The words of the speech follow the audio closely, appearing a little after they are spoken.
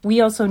We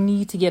also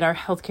need to get our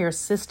healthcare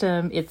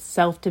system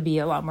itself to be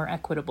a lot more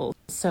equitable.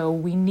 So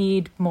we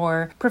need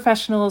more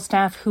professional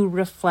staff who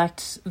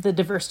reflect the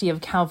diversity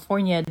of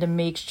California to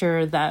make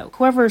sure that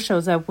whoever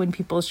shows up when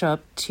people show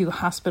up to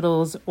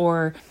hospitals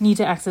or need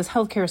to access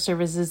healthcare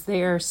services,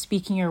 they are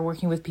speaking or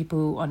working with people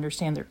who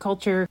understand their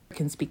culture,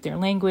 can speak their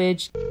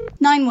language.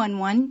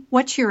 911,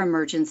 what's your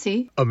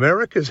emergency?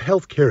 America's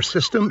healthcare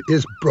system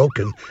is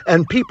broken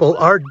and people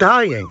are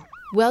dying.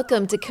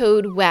 Welcome to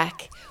Code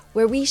Wack,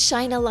 where we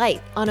shine a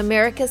light on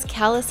America's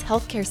callous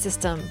healthcare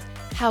system,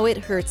 how it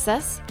hurts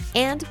us,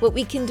 and what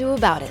we can do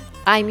about it.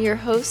 I'm your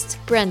host,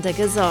 Brenda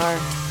Gazar.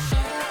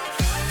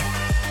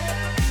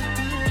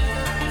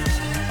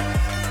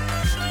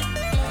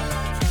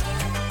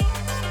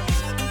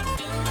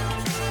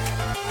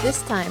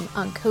 This time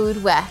on Code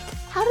Wack,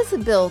 how does a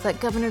bill that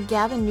Governor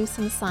Gavin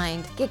Newsom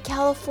signed get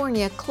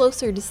California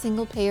closer to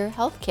single-payer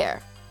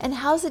healthcare? And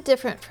how's it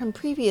different from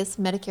previous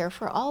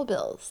Medicare-for-All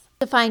bills?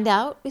 To find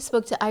out, we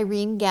spoke to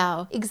Irene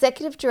Kao,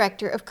 Executive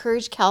Director of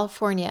Courage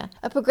California,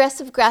 a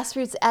progressive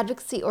grassroots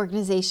advocacy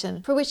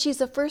organization for which she's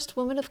the first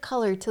woman of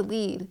color to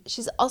lead.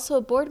 She's also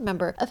a board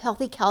member of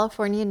Healthy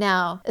California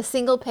Now, a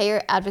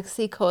single-payer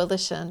advocacy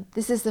coalition.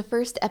 This is the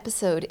first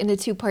episode in a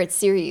two-part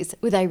series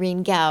with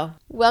Irene Kao.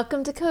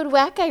 Welcome to Code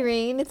Wack,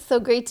 Irene. It's so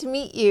great to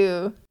meet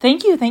you.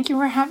 Thank you. Thank you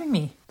for having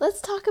me.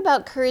 Let's talk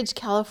about Courage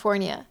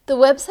California. The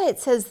website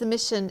says the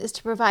mission is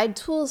to provide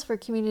tools for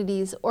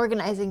communities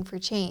organizing for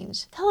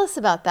change. Tell us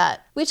about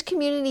that. Which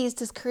communities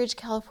does Courage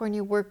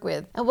California work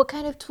with, and what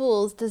kind of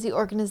tools does the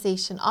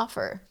organization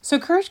offer? So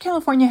Courage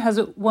California has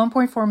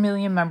 1.4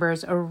 million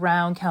members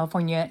around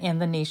California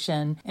and the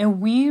nation,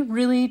 and we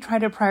really try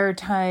to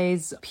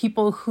prioritize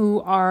people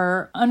who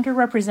are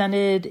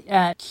underrepresented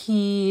at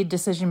key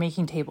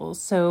decision-making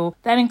tables. So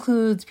that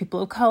includes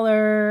people of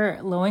color,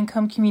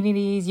 low-income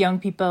communities, young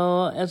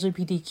people,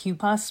 LGBTQ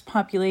plus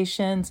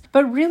populations.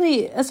 But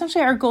really,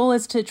 essentially, our goal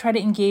is to try to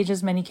engage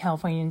as many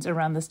Californians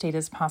around the state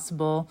as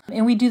possible.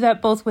 And we do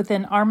that both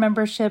within our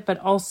membership, but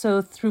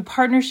also through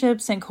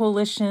partnerships and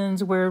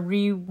coalitions where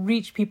we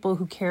reach people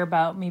who care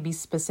about maybe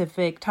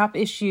specific top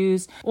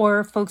issues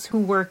or folks who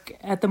work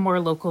at the more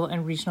local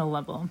and regional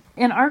level.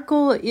 And our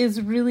goal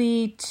is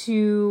really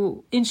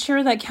to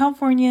ensure that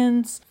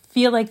Californians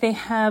feel like they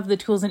have the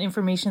tools and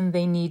information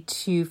they need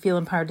to feel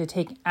empowered to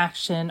take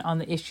action on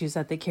the issues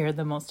that they care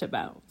the most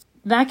about.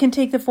 That can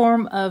take the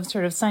form of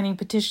sort of signing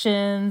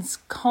petitions,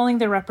 calling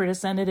their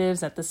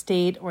representatives at the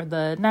state or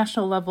the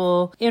national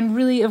level, and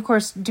really, of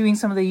course, doing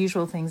some of the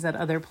usual things that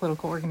other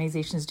political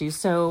organizations do.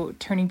 So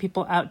turning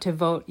people out to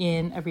vote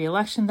in every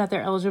election that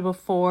they're eligible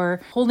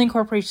for, holding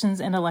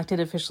corporations and elected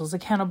officials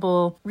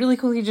accountable. Really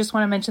quickly, just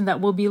want to mention that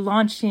we'll be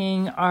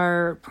launching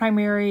our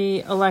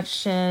primary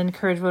election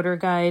Courage Voter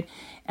Guide,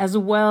 as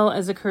well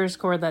as a Courage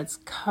Score that's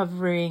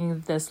covering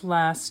this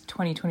last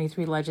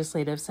 2023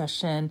 legislative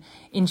session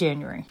in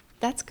January.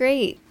 That's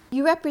great.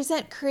 You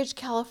represent Courage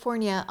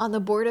California on the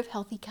board of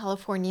Healthy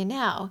California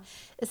Now,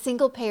 a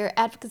single-payer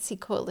advocacy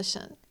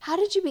coalition. How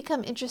did you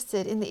become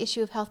interested in the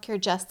issue of healthcare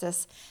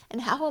justice,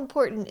 and how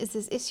important is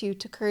this issue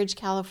to Courage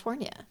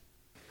California?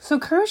 So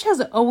Courage has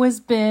always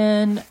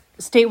been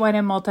statewide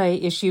and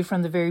multi-issue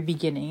from the very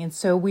beginning. And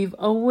so we've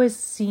always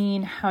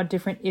seen how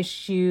different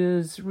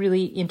issues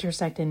really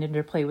intersect and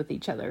interplay with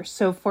each other.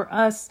 So for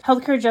us,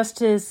 healthcare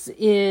justice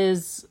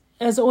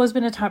has always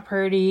been a top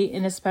priority,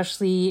 and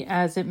especially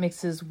as it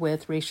mixes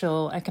with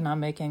racial,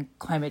 economic, and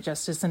climate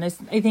justice. And I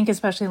think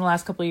especially in the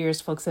last couple of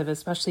years, folks have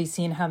especially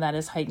seen how that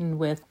is heightened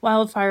with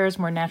wildfires,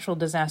 more natural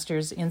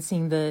disasters, and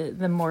seeing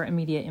the more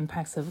immediate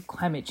impacts of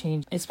climate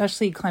change,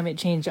 especially climate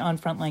change on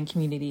frontline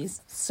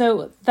communities.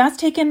 So that's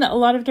taken a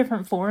lot of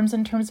different forms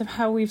in terms of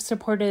how we've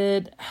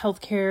supported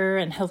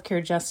healthcare and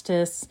healthcare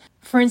justice.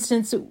 For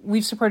instance,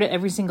 we've supported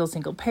every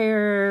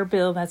single-payer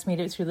bill that's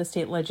made it through the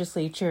state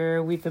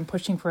legislature. We've been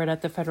pushing for it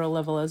at the federal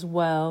level as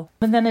well.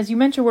 And then, as you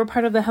mentioned, we're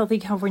part of the Healthy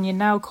California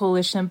Now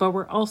coalition, but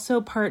we're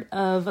also part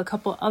of a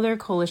couple other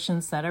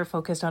coalitions that are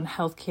focused on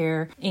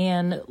healthcare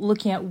and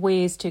looking at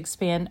ways to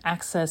expand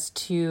access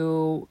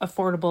to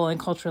affordable and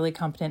culturally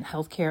competent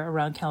healthcare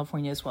around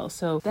California as well.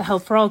 So the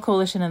Health-for-All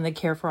coalition and the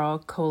Care-for-All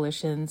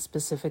coalition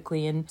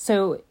specifically. And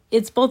so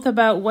it's both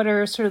about what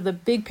are sort of the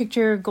big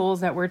picture goals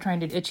that we're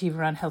trying to achieve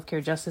around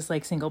healthcare justice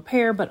like single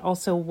payer, but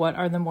also what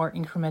are the more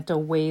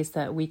incremental ways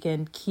that we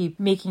can keep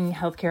making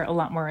healthcare a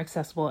lot more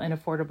accessible and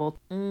affordable.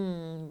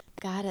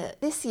 Got it.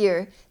 This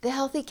year, the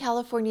Healthy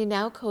California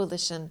Now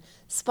Coalition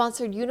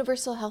sponsored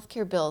universal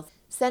healthcare bill,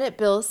 Senate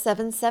Bill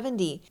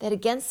 770, that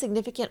against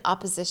significant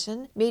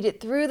opposition made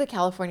it through the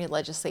California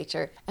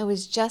legislature and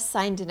was just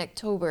signed in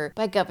October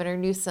by Governor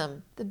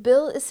Newsom. The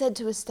bill is said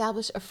to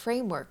establish a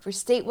framework for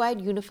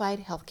statewide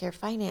unified healthcare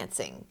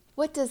financing.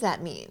 What does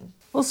that mean?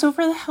 Well, so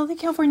for the Healthy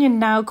California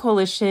Now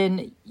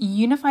coalition,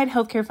 unified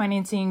healthcare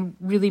financing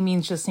really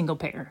means just single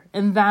payer.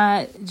 And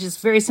that just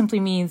very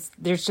simply means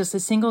there's just a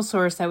single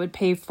source that would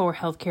pay for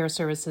healthcare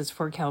services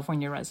for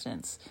California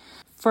residents.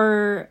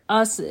 For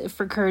us,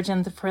 for Courage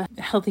and for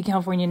Healthy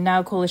California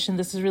Now Coalition,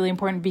 this is really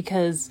important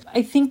because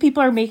I think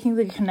people are making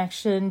the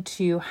connection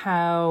to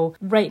how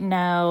right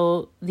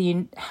now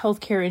the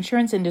healthcare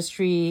insurance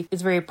industry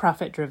is very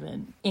profit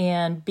driven.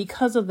 And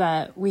because of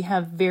that, we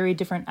have very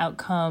different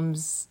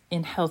outcomes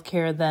in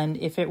healthcare than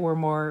if it were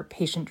more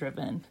patient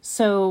driven.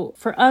 So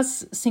for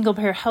us, single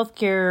payer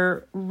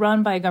healthcare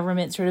run by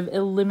government sort of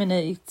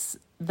eliminates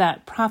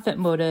that profit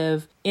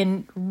motive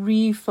and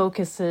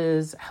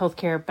refocuses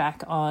healthcare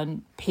back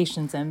on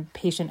patients and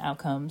patient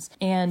outcomes.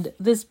 And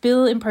this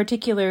bill in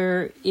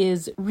particular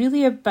is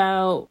really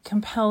about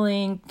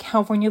compelling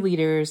California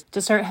leaders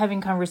to start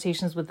having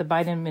conversations with the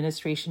Biden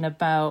administration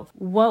about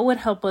what would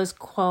help us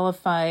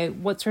qualify,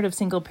 what sort of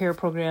single payer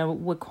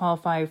program would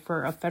qualify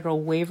for a federal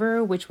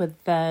waiver, which would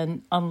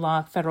then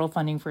unlock federal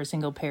funding for a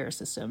single payer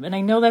system. And I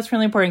know that's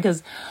really important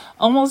because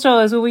almost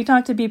always when we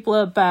talk to people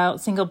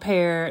about single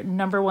payer,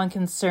 number one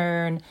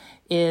concern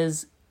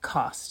is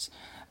cost.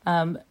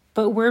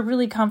 But we're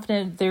really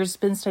confident. There's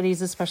been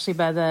studies, especially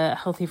by the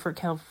Healthy for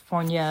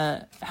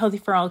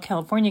All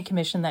California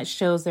Commission, that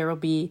shows there will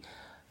be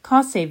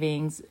cost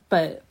savings.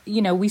 But,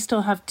 we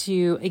still have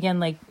to,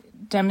 again,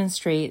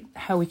 demonstrate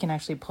how we can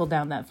actually pull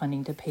down that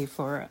funding to pay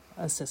for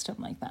a system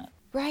like that.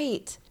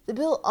 Right. The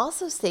bill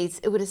also states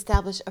it would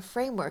establish a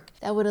framework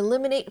that would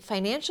eliminate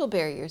financial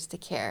barriers to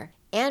care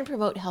and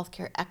promote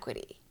healthcare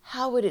equity.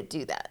 How would it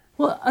do that?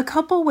 Well, a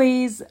couple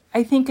ways.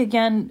 I think,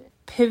 again,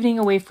 pivoting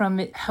away from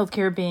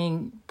healthcare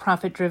being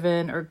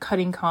profit-driven or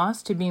cutting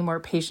costs to being more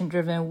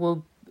patient-driven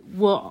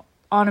will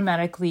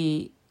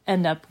automatically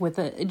end up with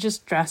a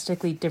just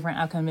drastically different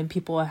outcome, and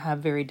people will have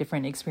very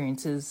different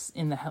experiences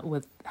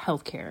with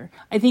healthcare.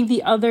 I think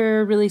the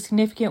other really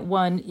significant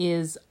one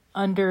is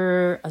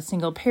under a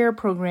single payer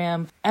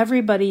program,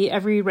 every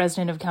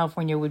resident of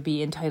California would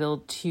be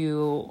entitled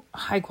to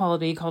high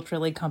quality,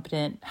 culturally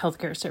competent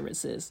healthcare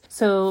services.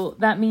 So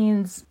that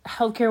means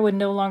healthcare would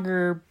no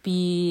longer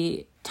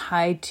be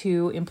tied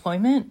to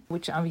employment,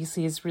 which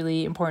obviously is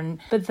really important.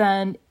 But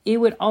then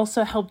it would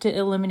also help to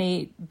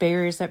eliminate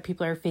barriers that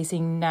people are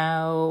facing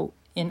now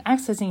in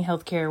accessing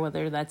healthcare,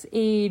 whether that's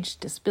age,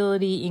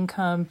 disability,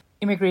 income,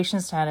 immigration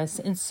status.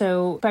 And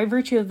so by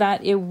virtue of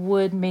that, it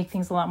would make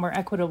things a lot more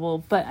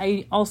equitable. But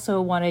I also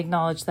want to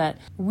acknowledge that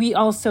we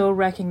also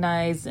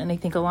recognize, and I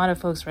think a lot of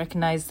folks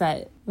recognize,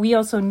 that we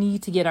also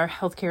need to get our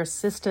healthcare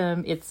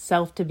system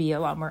itself to be a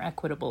lot more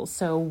equitable.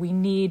 So we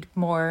need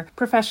more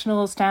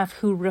professional staff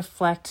who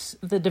reflect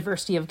the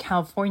diversity of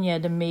California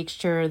to make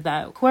sure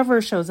that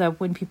whoever shows up,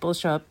 when people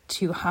show up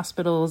to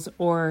hospitals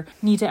or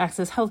need to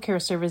access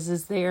healthcare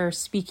services, they are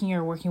speaking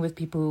or working with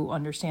people who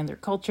understand their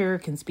culture,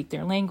 can speak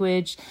their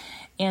language,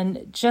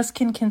 and just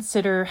can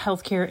consider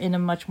healthcare in a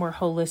much more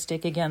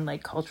holistic, again,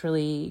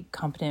 culturally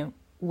competent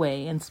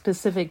way and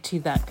specific to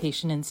that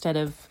patient, instead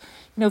of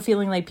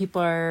feeling like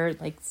people are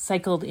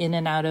cycled in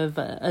and out of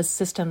a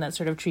system that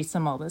sort of treats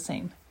them all the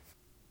same.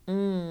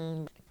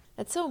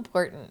 That's so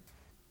important.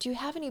 Do you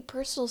have any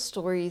personal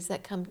stories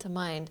that come to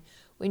mind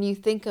when you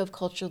think of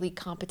culturally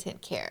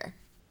competent care?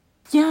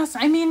 Yes,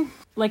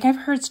 I've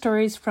heard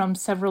stories from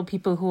several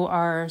people who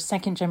are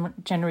second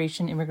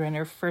generation immigrant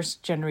or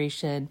first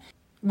generation.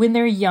 When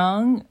they're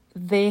young,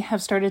 they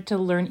have started to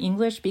learn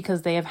English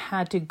because they have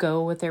had to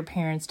go with their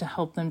parents to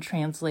help them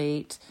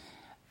translate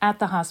at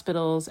the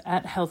hospitals,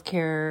 at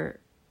healthcare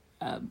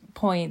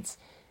points,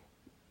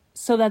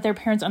 so that their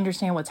parents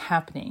understand what's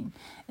happening.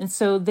 And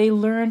so they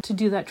learn to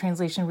do that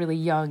translation really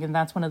young, and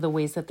that's one of the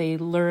ways that they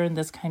learn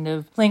this kind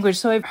of language.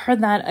 So I've heard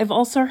that. I've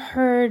also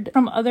heard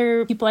from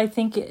other people, I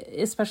think,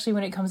 especially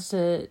when it comes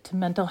to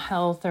mental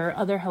health or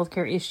other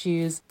healthcare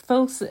issues,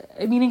 folks,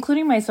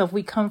 including myself,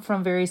 we come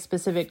from very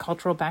specific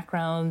cultural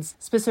backgrounds,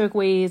 specific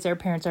ways our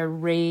parents are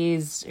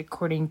raised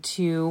according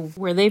to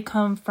where they've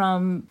come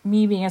from.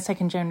 Me being a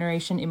second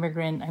generation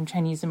immigrant, I'm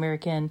Chinese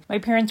American. My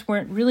parents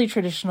weren't really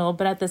traditional,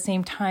 but at the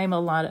same time, a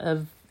lot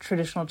of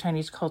traditional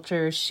Chinese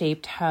culture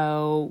shaped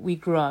how we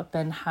grew up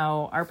and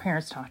how our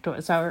parents talked to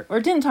us or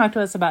didn't talk to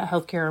us about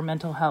healthcare or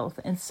mental health.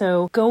 And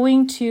so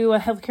going to a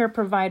healthcare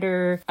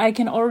provider, I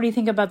can already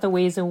think about the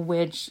ways in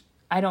which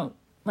I'm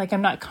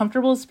not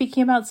comfortable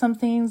speaking about some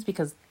things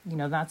because,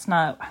 that's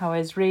not how I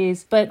was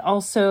raised. But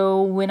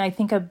also when I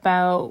think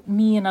about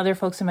me and other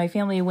folks in my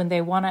family, when they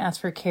want to ask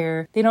for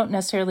care, they don't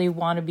necessarily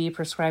want to be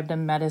prescribed a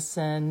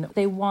medicine.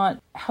 They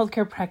want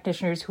healthcare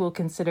practitioners who will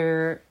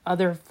consider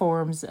other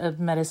forms of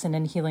medicine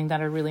and healing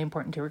that are really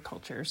important to our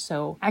culture.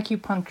 So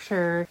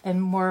acupuncture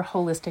and more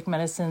holistic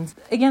medicines.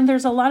 Again,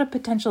 there's a lot of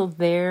potential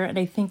there. And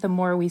I think the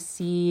more we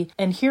see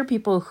and hear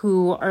people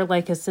who are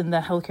like us in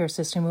the healthcare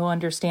system who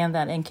understand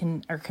that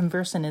and are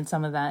conversant in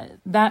some of that,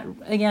 that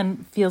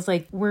again feels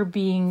like we're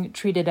being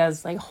treated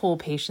as like whole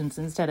patients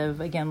instead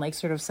of, again, like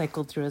sort of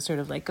cycled through a sort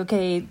of like,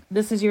 okay,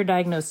 this is your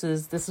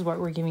diagnosis, this is what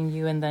we're giving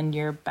you, and then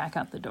you're back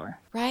out the door.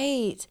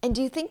 Right. And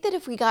do you think that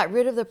if we got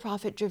rid of the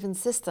profit-driven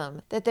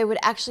system, that there would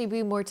actually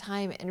be more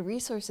time and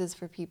resources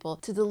for people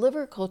to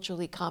deliver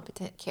culturally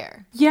competent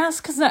care? Yes,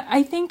 because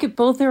I think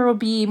both there will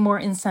be more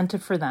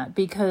incentive for that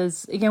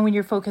because, again, when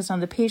you're focused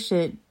on the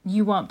patient,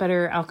 you want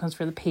better outcomes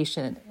for the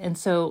patient. And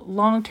so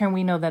long-term,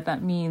 we know that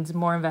that means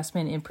more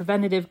investment in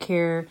preventative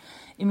care.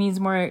 It means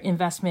more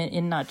investment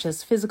in not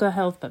just physical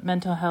health, but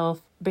mental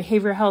health,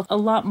 behavioral health. A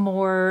lot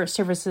more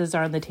services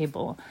are on the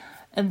table.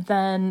 And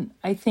then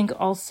I think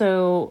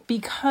also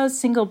because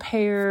single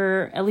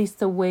payer, at least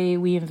the way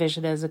we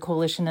envision it as a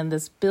coalition, and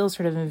this bill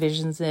sort of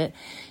envisions it,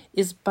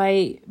 is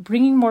by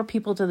bringing more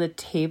people to the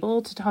table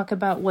to talk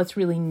about what's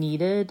really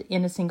needed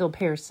in a single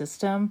payer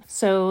system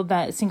so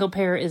that single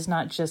payer is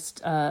not just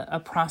a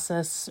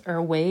process or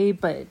a way,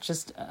 but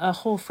just a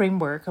whole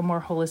framework, a more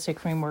holistic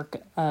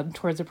framework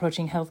towards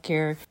approaching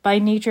healthcare. By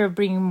nature of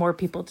bringing more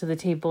people to the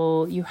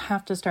table, you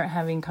have to start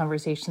having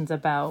conversations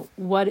about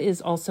what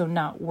is also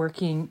not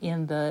working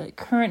in the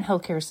current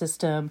healthcare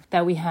system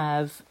that we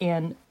have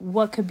and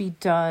what could be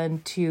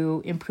done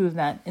to improve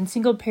that. And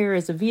single payer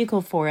is a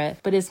vehicle for it,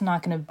 but it's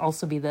not going to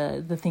also be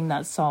the thing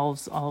that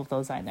solves all of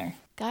those either.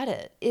 Got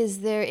it. Is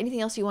there anything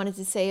else you wanted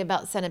to say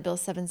about Senate Bill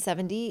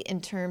 770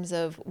 in terms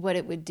of what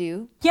it would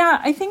do?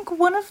 Yeah, I think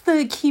one of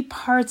the key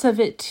parts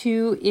of it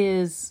too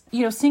is,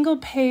 single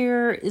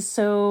payer is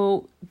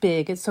so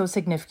big, it's so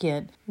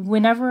significant.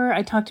 Whenever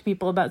I talk to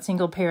people about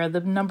single payer,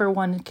 the number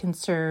one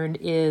concern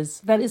is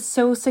that it's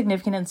so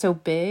significant and so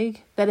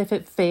big that if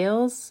it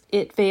fails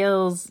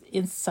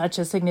in such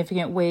a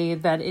significant way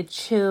that it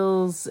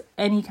chills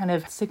any kind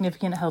of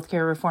significant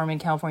healthcare reform in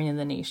California and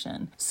the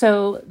nation.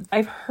 So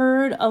I've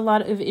heard a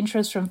lot of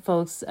interest from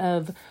folks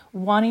of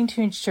wanting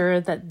to ensure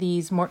that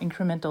these more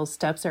incremental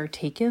steps are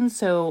taken.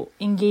 So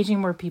engaging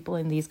more people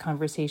in these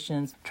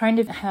conversations, trying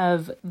to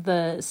have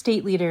the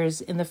state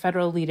leaders and the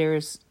federal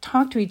leaders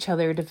talk to each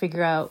other to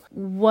figure out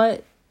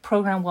what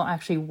program will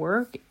actually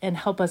work and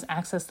help us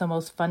access the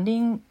most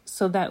funding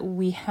so that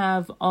we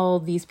have all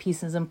these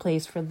pieces in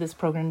place for this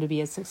program to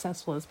be as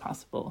successful as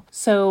possible.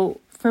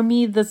 So for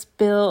me, this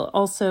bill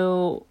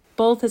also,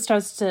 both it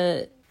starts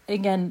to,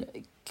 again,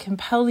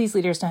 compel these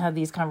leaders to have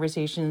these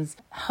conversations,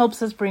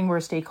 helps us bring more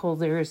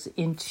stakeholders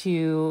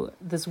into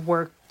this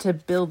work to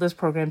build this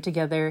program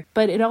together,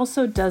 but it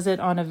also does it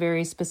on a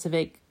very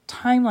specific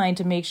timeline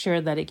to make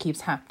sure that it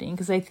keeps happening.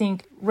 Because I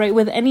think, right,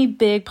 with any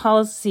big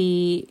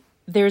policy,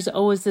 there's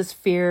always this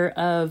fear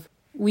of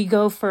we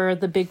go for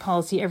the big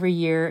policy every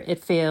year, it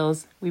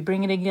fails. We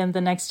bring it again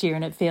the next year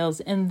and it fails.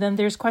 And then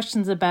there's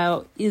questions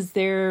about, is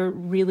there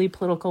really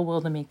political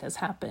will to make this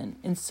happen?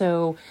 And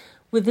so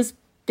with this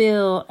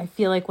bill, I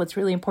feel like what's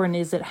really important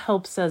is it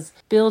helps us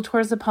build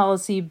towards the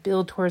policy,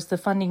 build towards the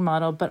funding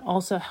model, but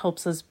also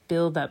helps us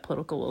build that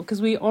political will.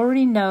 Because we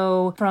already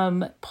know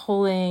from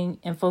polling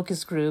and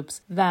focus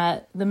groups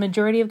that the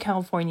majority of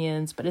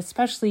Californians, but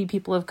especially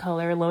people of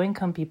color,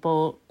 low-income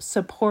people,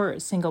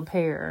 support single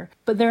payer,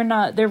 but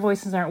their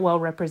voices aren't well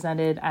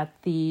represented at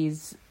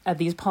these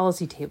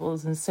policy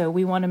tables. And so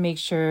we want to make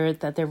sure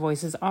that their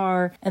voices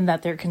are and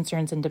that their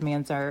concerns and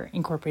demands are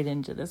incorporated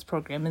into this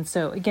program. And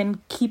so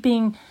again,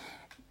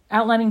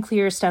 outlining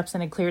clear steps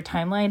and a clear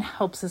timeline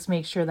helps us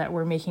make sure that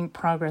we're making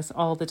progress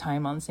all the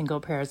time on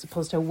single payer as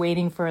opposed to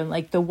waiting for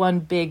like the one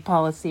big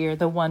policy or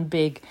the one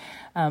big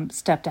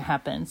step to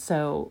happen.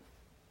 So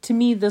to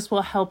me, this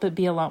will help it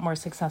be a lot more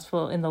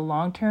successful in the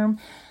long term.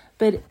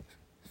 But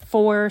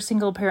for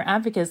single payer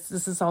advocates,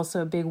 this is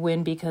also a big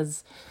win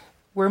because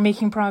we're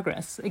making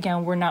progress.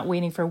 Again, we're not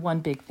waiting for one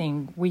big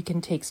thing. We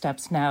can take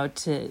steps now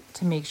to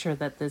make sure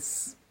that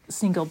this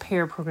single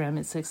payer program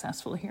is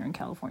successful here in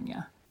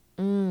California.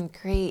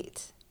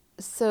 Great.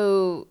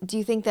 So do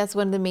you think that's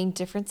one of the main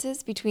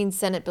differences between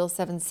Senate Bill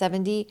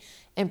 770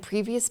 and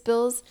previous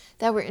bills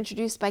that were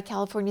introduced by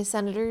California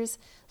senators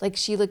like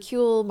Sheila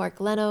Kuehl, Mark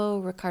Leno,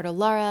 Ricardo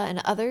Lara,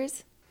 and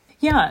others?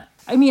 Yeah.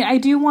 I mean, I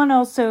do want to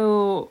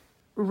also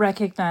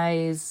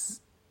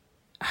recognize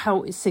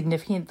how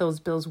significant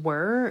those bills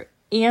were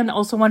and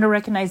also want to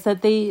recognize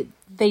that they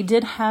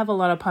did have a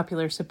lot of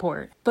popular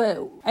support. But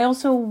I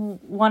also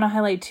want to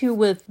highlight, too,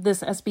 with this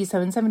SB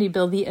 770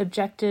 bill, the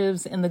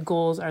objectives and the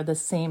goals are the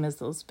same as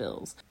those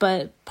bills.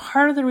 But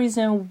part of the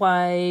reason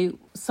why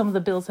some of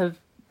the bills have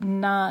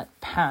not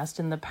passed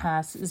in the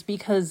past is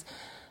because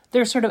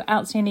there's sort of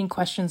outstanding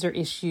questions or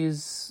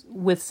issues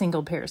with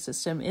single payer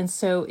system. And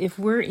so if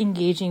we're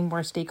engaging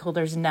more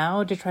stakeholders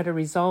now to try to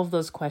resolve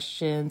those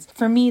questions,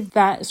 for me,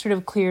 that sort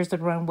of clears the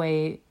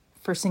runway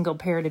for single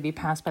payer to be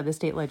passed by the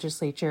state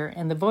legislature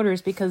and the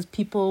voters because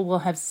people will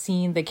have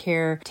seen the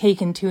care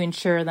taken to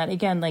ensure that,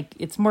 again, like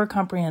it's more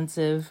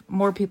comprehensive,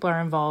 more people are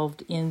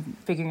involved in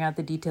figuring out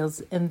the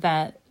details, and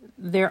that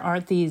there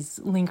aren't these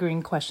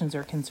lingering questions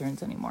or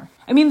concerns anymore.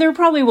 I mean, there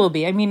probably will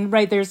be. I mean,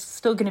 right, there's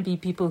still going to be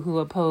people who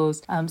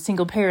oppose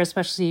single payer,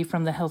 especially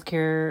from the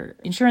healthcare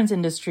insurance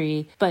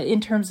industry. But in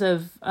terms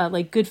of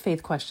like good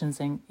faith questions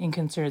and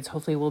concerns,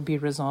 hopefully will be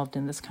resolved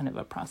in this kind of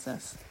a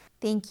process.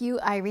 Thank you,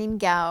 Irene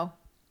Kao.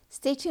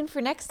 Stay tuned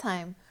for next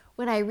time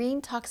when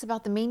Irene talks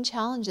about the main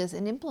challenges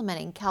in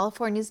implementing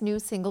California's new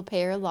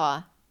single-payer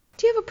law.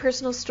 Do you have a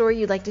personal story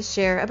you'd like to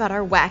share about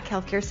our Wack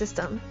healthcare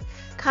system?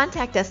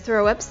 Contact us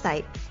through our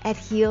website at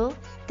heal-ca.org.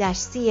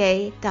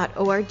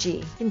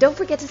 And don't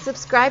forget to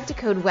subscribe to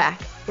Code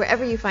Wack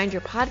wherever you find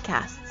your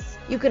podcasts.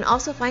 You can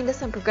also find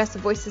us on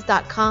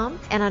progressivevoices.com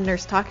and on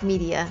Nurse Talk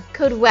Media.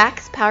 Code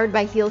Wack's powered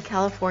by Heal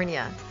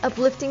California,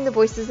 uplifting the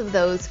voices of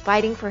those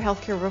fighting for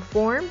healthcare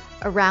reform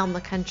around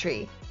the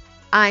country.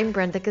 I'm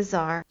Brenda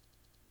Gazar.